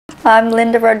I'm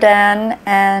Linda Rodin,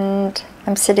 and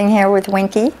I'm sitting here with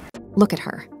Winky. Look at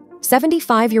her.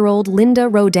 75-year-old Linda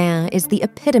Rodin is the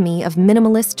epitome of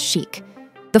minimalist chic.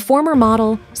 The former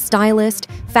model, stylist,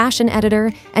 fashion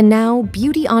editor, and now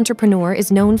beauty entrepreneur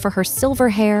is known for her silver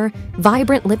hair,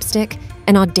 vibrant lipstick,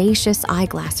 and audacious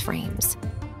eyeglass frames.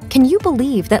 Can you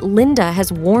believe that Linda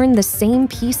has worn the same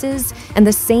pieces and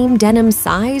the same denim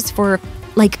size for,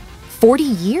 like, 40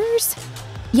 years?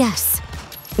 Yes,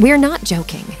 we're not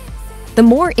joking. The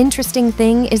more interesting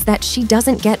thing is that she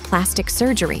doesn't get plastic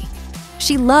surgery.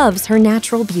 She loves her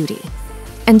natural beauty.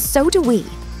 And so do we.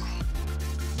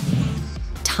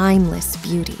 Timeless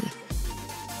beauty.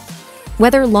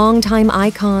 Whether longtime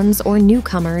icons or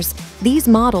newcomers, these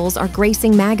models are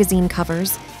gracing magazine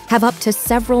covers, have up to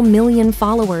several million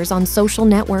followers on social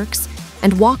networks,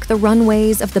 and walk the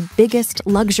runways of the biggest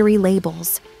luxury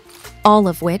labels, all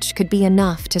of which could be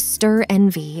enough to stir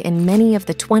envy in many of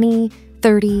the 20,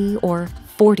 30, or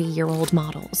 40-year-old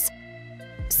models.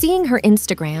 Seeing her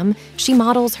Instagram, she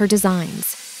models her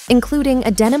designs, including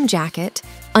a denim jacket,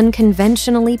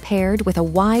 unconventionally paired with a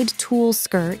wide tulle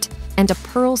skirt and a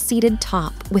pearl-seated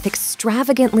top with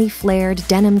extravagantly flared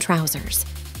denim trousers.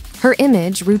 Her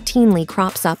image routinely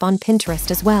crops up on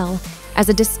Pinterest as well, as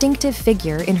a distinctive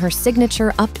figure in her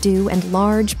signature updo and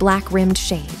large black-rimmed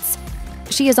shades.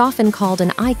 She is often called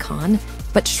an icon,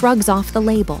 but shrugs off the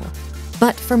label.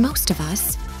 But for most of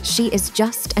us, she is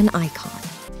just an icon.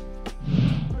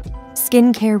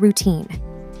 Skincare routine.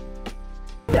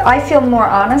 I feel more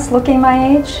honest looking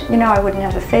my age. You know, I wouldn't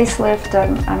have a facelift.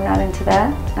 I'm not into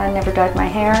that. I never dyed my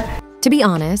hair. To be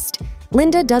honest,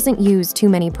 Linda doesn't use too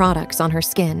many products on her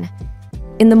skin.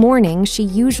 In the morning, she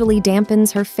usually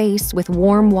dampens her face with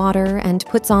warm water and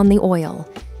puts on the oil.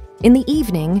 In the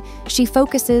evening, she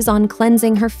focuses on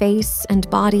cleansing her face and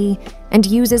body and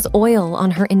uses oil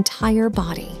on her entire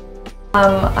body.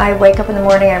 I wake up in the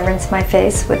morning, I rinse my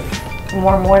face with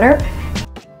warm water.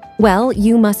 Well,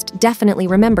 you must definitely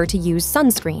remember to use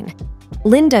sunscreen.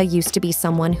 Linda used to be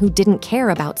someone who didn't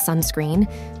care about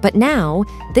sunscreen, but now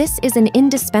this is an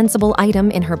indispensable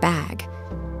item in her bag.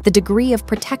 The degree of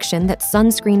protection that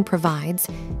sunscreen provides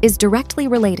is directly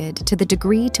related to the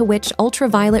degree to which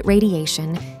ultraviolet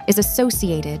radiation is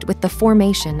associated with the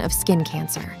formation of skin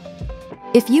cancer.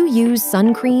 If you use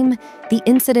sun cream, the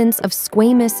incidence of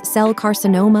squamous cell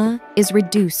carcinoma is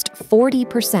reduced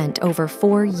 40% over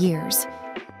 4 years.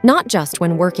 Not just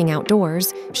when working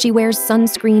outdoors, she wears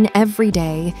sunscreen every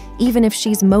day, even if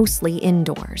she's mostly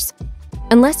indoors.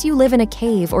 Unless you live in a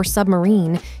cave or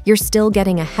submarine, you're still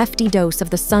getting a hefty dose of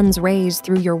the sun's rays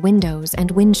through your windows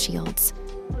and windshields.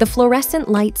 The fluorescent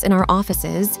lights in our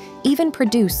offices even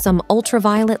produce some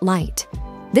ultraviolet light.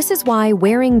 This is why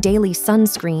wearing daily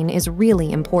sunscreen is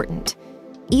really important.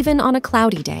 Even on a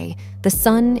cloudy day, the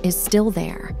sun is still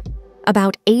there.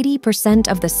 About 80%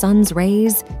 of the sun's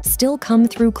rays still come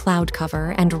through cloud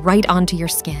cover and right onto your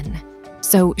skin.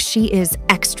 So she is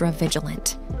extra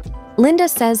vigilant. Linda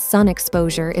says sun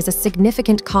exposure is a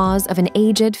significant cause of an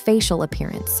aged facial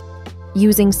appearance.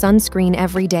 Using sunscreen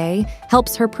every day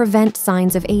helps her prevent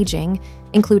signs of aging,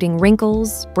 including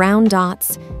wrinkles, brown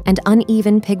dots, and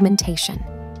uneven pigmentation.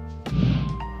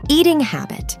 Eating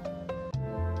habit.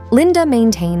 Linda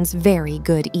maintains very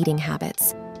good eating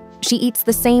habits. She eats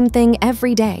the same thing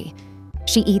every day.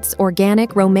 She eats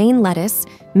organic romaine lettuce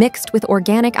mixed with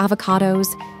organic avocados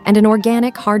and an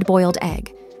organic hard-boiled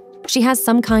egg. She has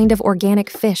some kind of organic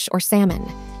fish or salmon.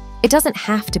 It doesn't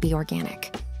have to be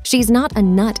organic. She's not a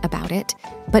nut about it,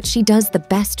 but she does the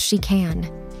best she can.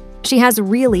 She has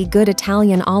really good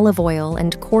Italian olive oil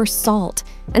and coarse salt,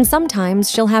 and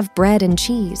sometimes she'll have bread and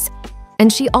cheese.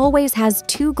 And she always has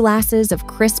 2 glasses of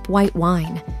crisp white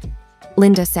wine.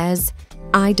 Linda says,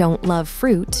 "I don't love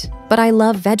fruit, but I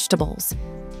love vegetables.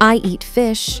 I eat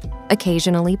fish,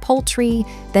 occasionally poultry,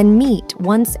 then meat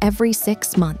once every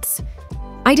 6 months.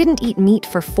 I didn't eat meat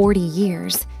for 40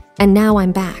 years, and now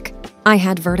I'm back. I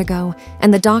had vertigo,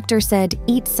 and the doctor said,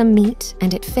 eat some meat,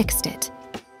 and it fixed it."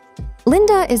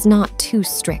 Linda is not too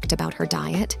strict about her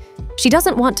diet. She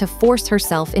doesn't want to force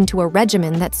herself into a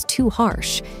regimen that's too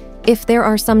harsh. If there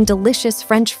are some delicious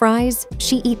French fries,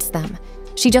 she eats them.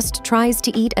 She just tries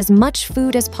to eat as much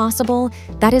food as possible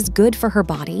that is good for her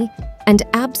body and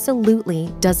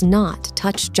absolutely does not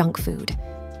touch junk food.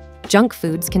 Junk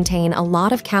foods contain a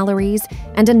lot of calories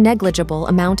and a negligible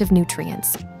amount of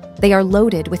nutrients. They are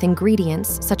loaded with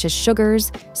ingredients such as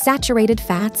sugars, saturated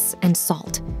fats, and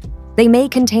salt. They may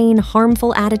contain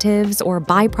harmful additives or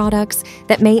byproducts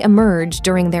that may emerge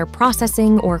during their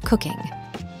processing or cooking.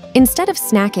 Instead of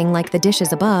snacking like the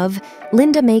dishes above,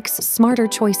 Linda makes smarter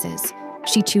choices.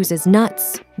 She chooses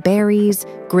nuts, berries,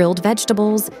 grilled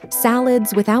vegetables,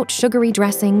 salads without sugary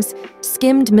dressings,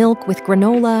 skimmed milk with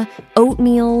granola,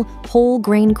 oatmeal, whole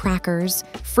grain crackers,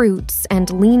 fruits,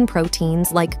 and lean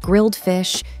proteins like grilled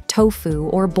fish, tofu,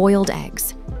 or boiled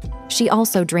eggs. She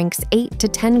also drinks 8 to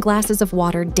 10 glasses of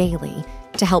water daily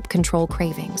to help control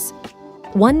cravings.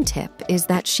 One tip is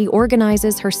that she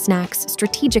organizes her snacks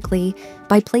strategically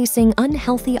by placing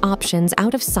unhealthy options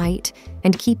out of sight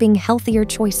and keeping healthier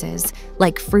choices,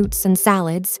 like fruits and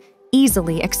salads,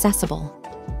 easily accessible.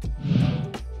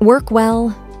 Work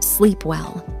well, sleep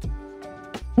well.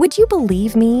 Would you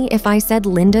believe me if I said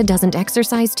Linda doesn't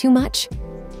exercise too much?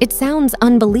 It sounds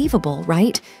unbelievable,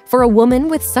 right? For a woman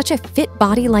with such a fit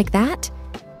body like that?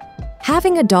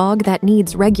 Having a dog that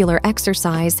needs regular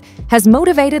exercise has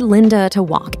motivated Linda to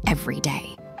walk every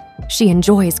day. She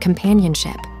enjoys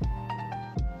companionship.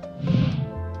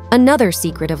 Another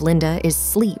secret of Linda is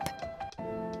sleep.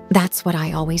 That's what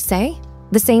I always say.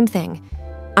 The same thing.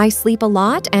 I sleep a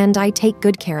lot and I take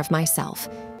good care of myself.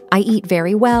 I eat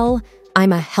very well.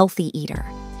 I'm a healthy eater.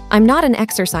 I'm not an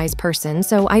exercise person,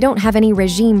 so I don't have any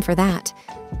regime for that.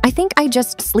 I think I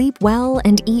just sleep well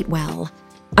and eat well.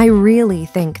 I really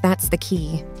think that's the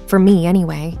key, for me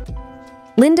anyway.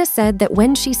 Linda said that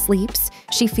when she sleeps,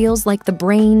 she feels like the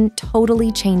brain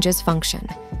totally changes function.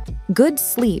 Good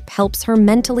sleep helps her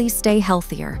mentally stay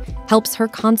healthier, helps her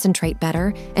concentrate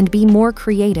better, and be more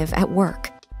creative at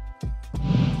work.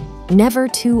 Never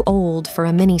too old for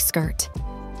a miniskirt.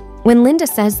 When Linda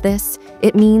says this,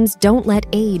 it means don't let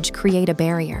age create a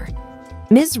barrier.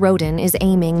 Ms. Rodin is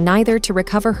aiming neither to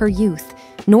recover her youth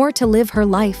nor to live her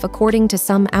life according to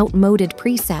some outmoded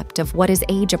precept of what is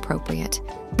age-appropriate.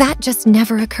 That just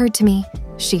never occurred to me,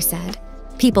 she said.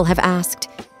 People have asked,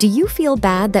 do you feel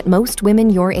bad that most women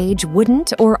your age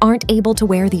wouldn't or aren't able to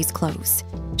wear these clothes?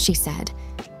 She said.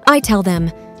 I tell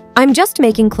them, I'm just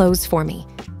making clothes for me.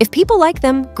 If people like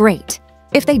them, great.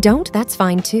 If they don't, that's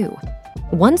fine too.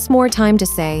 Once more time to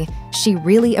say, she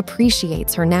really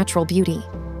appreciates her natural beauty.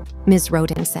 Ms.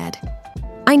 Rodin said,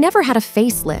 I never had a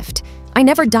facelift. I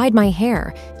never dyed my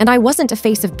hair, and I wasn't a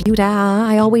face of beauty.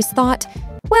 I always thought,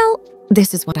 well,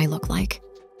 this is what I look like.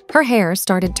 Her hair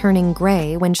started turning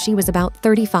gray when she was about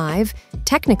 35,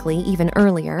 technically even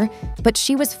earlier, but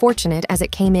she was fortunate as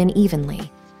it came in evenly.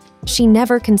 She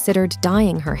never considered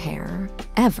dyeing her hair,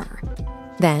 ever.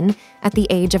 Then, at the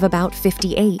age of about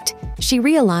 58, she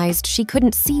realized she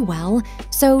couldn't see well,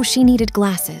 so she needed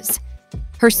glasses.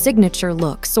 Her signature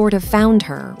look sort of found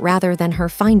her rather than her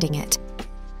finding it.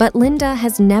 But Linda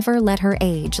has never let her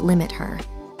age limit her.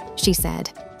 She said,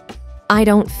 I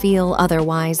don't feel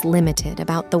otherwise limited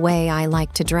about the way I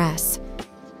like to dress.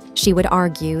 She would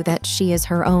argue that she is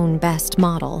her own best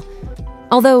model.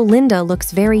 Although Linda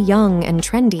looks very young and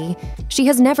trendy, she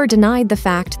has never denied the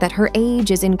fact that her age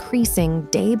is increasing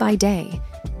day by day.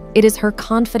 It is her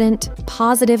confident,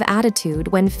 positive attitude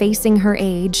when facing her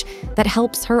age that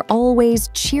helps her always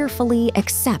cheerfully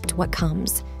accept what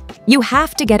comes. You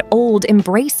have to get old,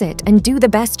 embrace it, and do the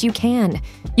best you can.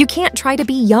 You can't try to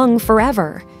be young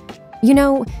forever. You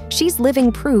know, she's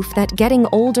living proof that getting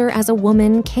older as a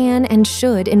woman can and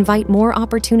should invite more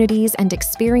opportunities and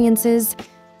experiences,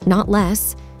 not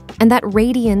less, and that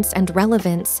radiance and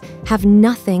relevance have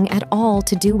nothing at all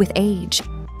to do with age.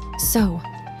 So,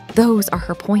 those are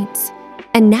her points.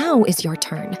 And now is your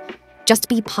turn. Just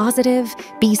be positive,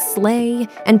 be slay,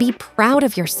 and be proud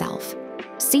of yourself.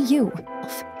 See you.